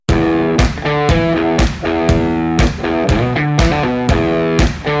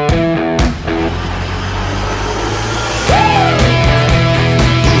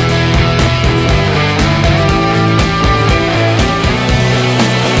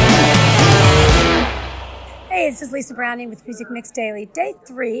this is Lisa Browning with Music Mix Daily, day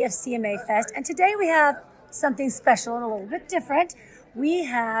 3 of CMA Fest. And today we have something special and a little bit different. We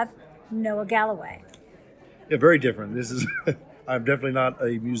have Noah Galloway. Yeah, very different. This is, I'm definitely not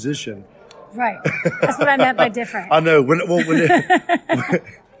a musician. Right. That's what I meant by different. I know. Well,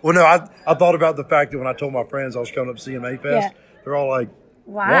 no, I thought about the fact that when I told my friends I was coming up to CMA Fest, they're all like,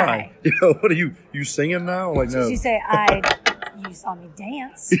 why? You know, what are you singing now? I'm like, no. You say, you saw me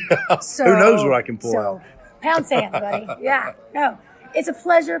dance. Yeah. So, who knows what I can pull out? Pound sand, buddy. Yeah. No. It's a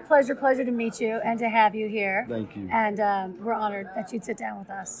pleasure to meet you and to have you here. Thank you. And we're honored that you'd sit down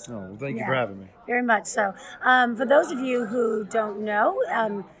with us. Oh, well, thank you for having me. Very much so. For those of you who don't know,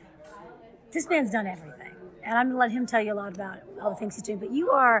 this man's done everything. And I'm going to let him tell you a lot about all the things he's doing. But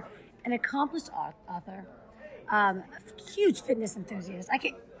you are an accomplished author, a huge fitness enthusiast. I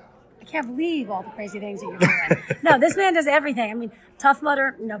can't believe all the crazy things that you're doing. No, this man does everything. I mean, Tough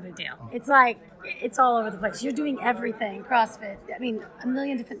Mudder, no big deal. It's like, it's all over the place. You're doing everything, CrossFit. I mean, a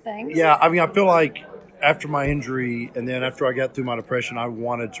million different things. Yeah, I mean, I feel like after my injury and then after I got through my depression, I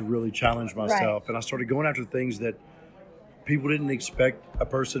wanted to really challenge myself. Right. And I started going after things that people didn't expect a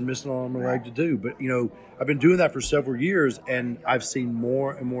person missing an arm or leg to do. But, you know, I've been doing that for several years, and I've seen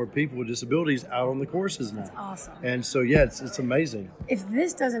more and more people with disabilities out on the courses now. That's awesome. And so, yeah, it's amazing. If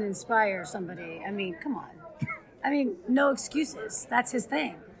this doesn't inspire somebody, I mean, come on. I mean, no excuses. That's his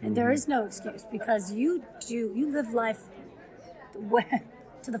thing. And there is no excuse because you live life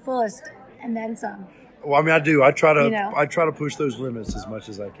to the fullest and then some. Well, I mean, I do. I try to push those limits as much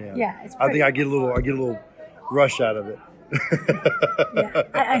as I can. Yeah, it's I think I get a little rush out of it.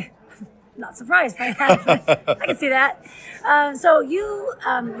 Yeah, I'm not surprised by that. I can see that. So you're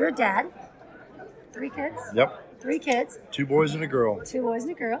a dad, 3 kids. Yep. 3 kids. 2 boys and a girl. 2 boys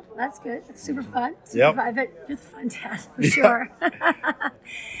and a girl. That's good. That's super fun. Yep. I bet you're the fun dad for sure.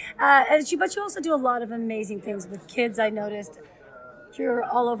 But you also do a lot of amazing things with kids. I noticed you're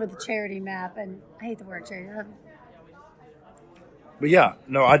all over the charity map, and I hate the word charity. But yeah,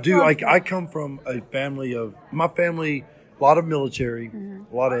 no, I do. Like I come from a family a lot of military,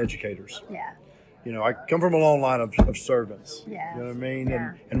 a lot of educators. Yeah. You know, I come from a long line of servants. Yeah. You know what I mean?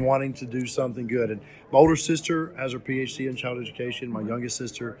 Yeah. And wanting to do something good. And my older sister has her PhD in child education. My youngest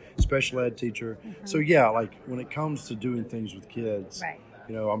sister, special ed teacher. So yeah, like when it comes to doing things with kids,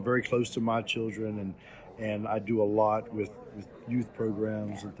 you know, I'm very close to my children and I do a lot with youth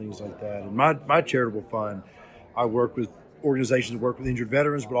programs and things like that. And my charitable fund, I work with organizations that work with injured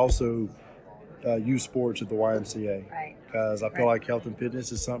veterans, but also youth sports at the YMCA. Right. Because I feel like health and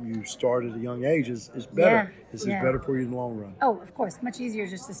fitness is something you start at a young age is better. It's better for you in the long run. Oh, of course. Much easier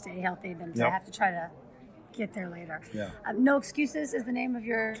just to stay healthy than to have to try to get there later. Yeah. No Excuses is the name of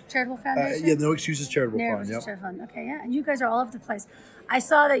your charitable foundation? Yeah, No Excuses Charitable Fund. Yep. Charitable Fund. Okay, yeah. And you guys are all over the place. I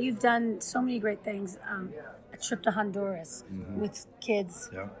saw that you've done so many great things. A trip to Honduras with kids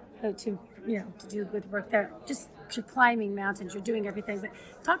to do good work there. Just you're climbing mountains, you're doing everything. But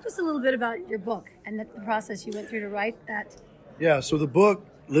talk to us a little bit about your book and the process you went through to write that. Yeah, so the book,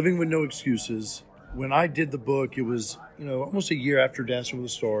 Living with No Excuses, when I did the book, it was, almost a year after Dancing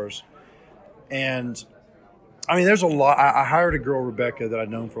with the Stars. And, I mean, there's a lot. I hired a girl, Rebecca, that I'd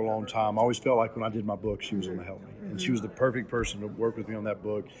known for a long time. I always felt like when I did my book, she was going to help me. And she was the perfect person to work with me on that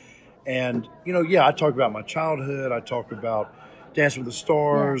book. And, I talk about my childhood. I talk about Dancing with the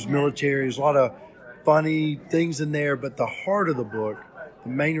Stars, military. There's a lot of funny things in there, but the heart of the book, the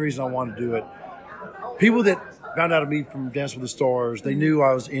main reason I wanted to do it, people that found out of me from Dancing with the Stars, they knew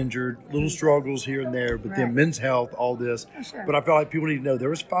I was injured, little struggles here and there, but then men's health, all this. Oh, sure. But I felt like people need to know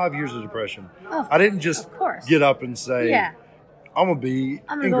there was 5 years of depression. Oh, I didn't just get up and say, I'm going to be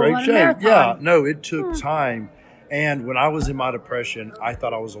in great shape. Yeah, no, it took time. And when I was in my depression, I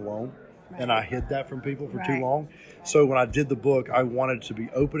thought I was alone. And I hid that from people for too long. So when I did the book, I wanted to be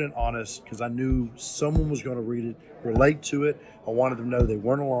open and honest because I knew someone was going to read it, relate to it. I wanted them to know they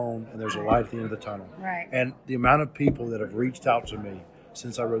weren't alone and there's a light at the end of the tunnel. Right. And the amount of people that have reached out to me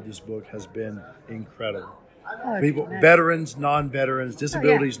since I wrote this book has been incredible. People, veterans, non-veterans,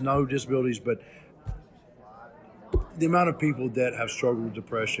 disabilities, no disabilities, but the amount of people that have struggled with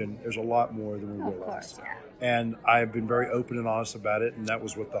depression, there's a lot more than we realize. Of course, And I've been very open and honest about it, and that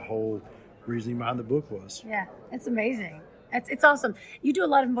was what the whole reasoning behind the book was. Yeah, it's amazing. It's awesome. You do a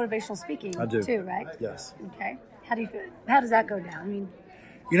lot of motivational speaking too, right? Yes. Okay. How do you feel? How does that go down? I mean,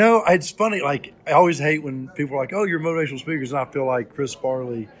 it's funny. Like I always hate when people are like, "Oh, you're motivational speakers," and I feel like Chris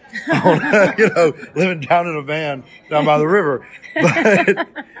Farley, living down in a van down by the river.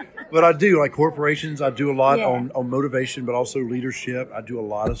 But I do like corporations. I do a lot on motivation, but also leadership. I do a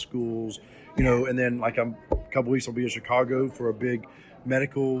lot of schools. you know, and then like a couple weeks I'll be in Chicago for a big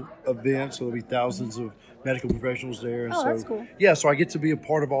medical event, so there'll be thousands of medical professionals there. And Oh, so that's cool. yeah, so I get to be a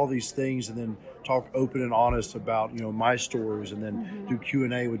part of all these things and then talk open and honest about, you know, my stories, and then do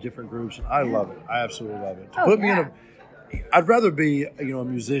Q&A with different groups, and I love it. I absolutely love it. To Oh, put me in yeah. I'd rather be, you know, a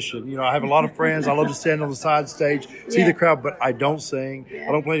musician. You know, I have a lot of friends. I love to stand on the side stage, see Yeah. the crowd, but I don't sing. Yeah.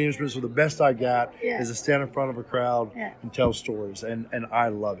 I don't play any instruments. So the best I got Yeah. is to stand in front of a crowd Yeah. and tell stories, and I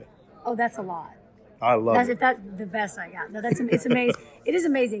love it. Oh, that's a lot. I love That's it. if that's the best I got. No, it's amazing. It is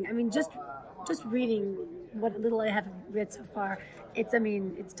amazing. I mean, just reading what little I have read so far,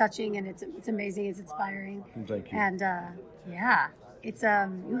 it's touching, and it's amazing. It's inspiring. Thank you. And yeah, it's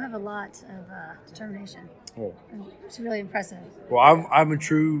you have a lot of determination. Oh. It's really impressive. Well, I'm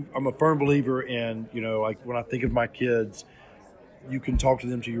a firm believer in, you know, like when I think of my kids, you can talk to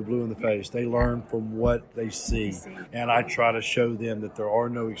them till you're blue in the face. They learn from what they see. And I try to show them that there are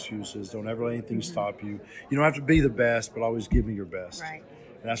no excuses. Don't ever let anything stop you. You don't have to be the best, but always give me your best. Right.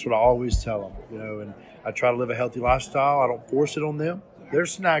 And that's what I always tell them, you know, and I try to live a healthy lifestyle. I don't force it on them.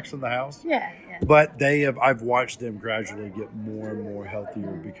 There's snacks in the house. Yeah. But I've watched them gradually get more and more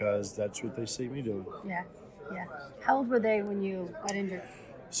healthier because that's what they see me doing. Yeah. How old were they when you got injured?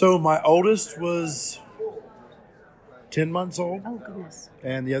 So my oldest was 10 months old, Oh goodness.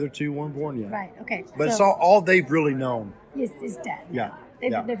 and the other two weren't born yet. Right. Okay. But it's So all they've really known. Is dad. Yeah.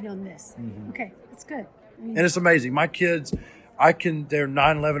 They've known this. Okay, that's good. I mean, And it's amazing. My kids, they're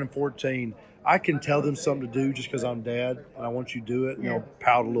 9, 11, and 14. I can tell them something to do just because I'm dad and I want you to do it, and Yeah. they'll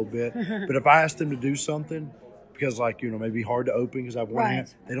pout a little bit. But if I ask them to do something, because like, you know, maybe hard to open because I have one Right.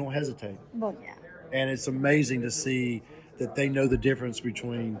 hand, they don't hesitate. well, yeah. And it's amazing to see that they know the difference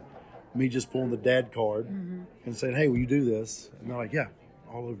between me just pulling the dad card and saying, hey, will you do this? And they're like, yeah,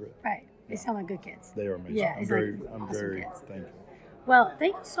 all over it. Right. They sound like good kids. They are amazing. Yeah, I'm it's very, like I'm awesome very kids. thankful. Well,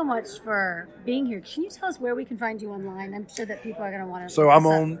 thank you so much for being here. Can you tell us where we can find you online? I'm sure that people are going to want to. So I'm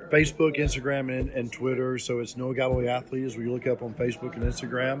on Facebook, Instagram, and Twitter. So it's Noah Galloway Athlete as we look up on Facebook and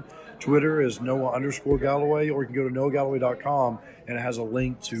Instagram. Twitter is Noah_Galloway, or you can go to NoahGalloway.com, and it has a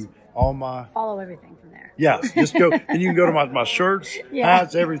link to all my. Follow everything from there. Yes, just go, and you can go to my shirts, Yeah.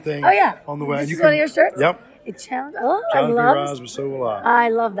 hats, everything. Oh yeah. On the way. This You is one of can- your shirts. Yep. It challenge. Oh, Challenge I your love. eyes, but so will I. I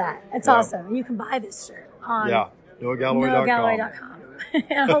love that. It's Yeah. awesome. And you can buy this shirt on Yeah, NoahGalloway.com. NoahGalloway.com.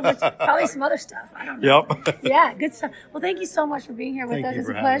 And a whole bunch, probably some other stuff. I don't know. Yep. Yeah, good stuff. Well, thank you so much for being here with Thank us. you It's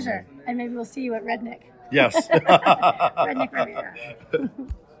for a having pleasure. And maybe we'll see you at Redneck. Yes. Redneck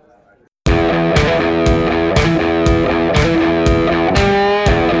Riviera.